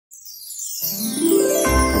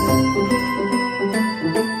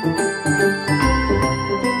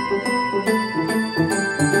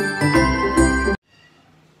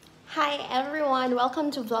welcome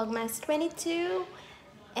to Vlogmas 22.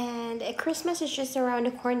 And Christmas is just around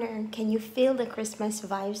the corner. Can you feel the Christmas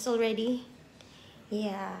vibes already?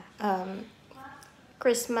 Yeah,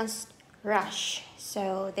 Christmas rush.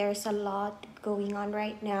 So there's a lot going on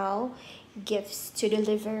right now. Gifts to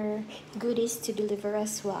deliver, goodies to deliver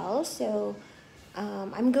as well. So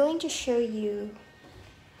I'm going to show you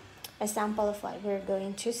a sample of what we're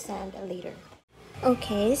going to send later.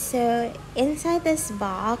 Okay, so inside this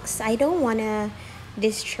box, I don't want to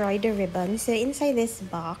destroy the ribbon. So inside this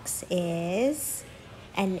box is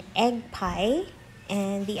an egg pie,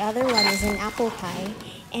 and the other one is an apple pie,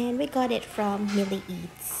 and we got it from Millie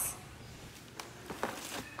Eats.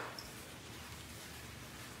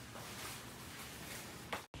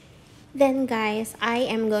 Then guys, I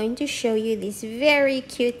am going to show you these very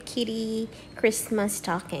cute kitty Christmas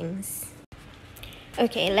stockings.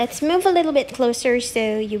 Okay, let's move a little bit closer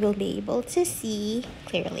so you will be able to see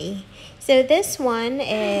clearly. So this one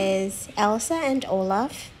is Elsa and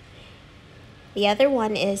Olaf. The other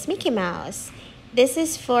one is Mickey Mouse. This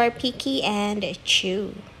is for Piki and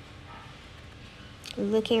Chew.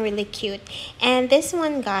 Looking really cute. And this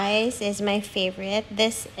one, guys, is my favorite.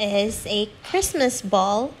 This is a Christmas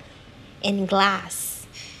ball in glass.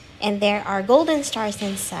 And there are golden stars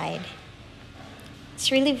inside. It's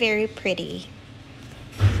really very pretty.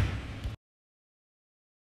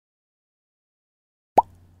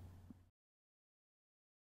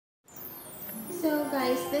 So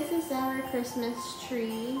guys, this is our Christmas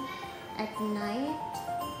tree at night,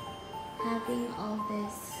 having all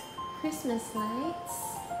this Christmas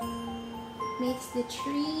lights. Makes the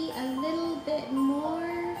tree a little bit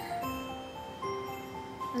more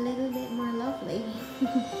lovely.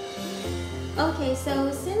 Okay, so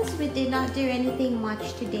since we did not do anything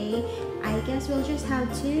much today, I guess we'll just have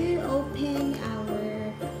to open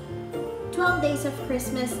our 12 days of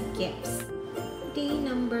Christmas gifts. Day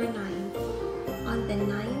number 9. On the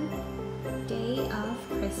 9th day of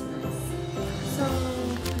Christmas. So,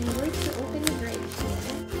 I'm going to open it right here.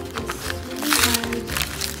 It's really hard.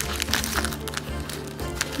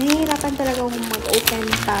 Nahihirapan talaga akong mag-open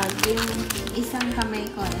pag yung isang kamay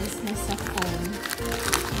ko is nasa phone.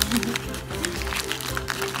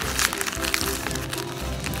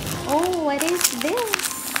 Oh, what is this?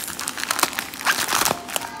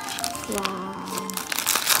 Wow.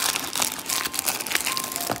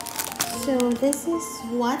 So this is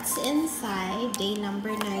what's inside day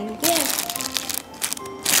number 9 gift.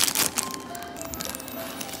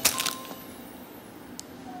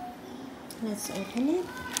 Let's open it.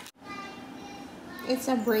 It's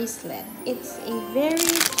a bracelet. It's a very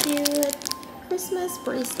cute Christmas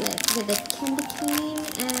bracelet with a candy cane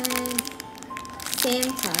and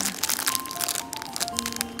Santa.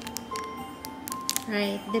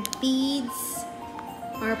 Right, the beads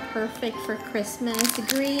are perfect for Christmas.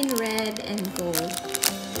 Green, red, and gold.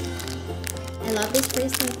 I love this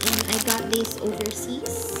bracelet, and I got these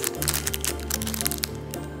overseas.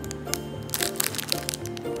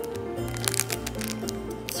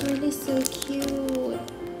 It's really so cute.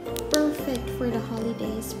 Perfect for the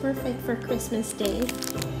holidays. Perfect for Christmas Day.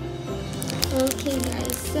 Okay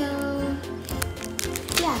guys, so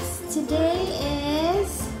yes, today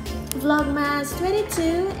is Vlogmas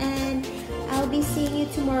 22, and I'll be seeing you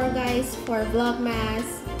tomorrow, guys, for Vlogmas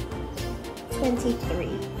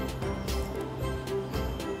 23.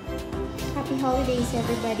 Happy holidays,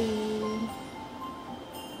 everybody.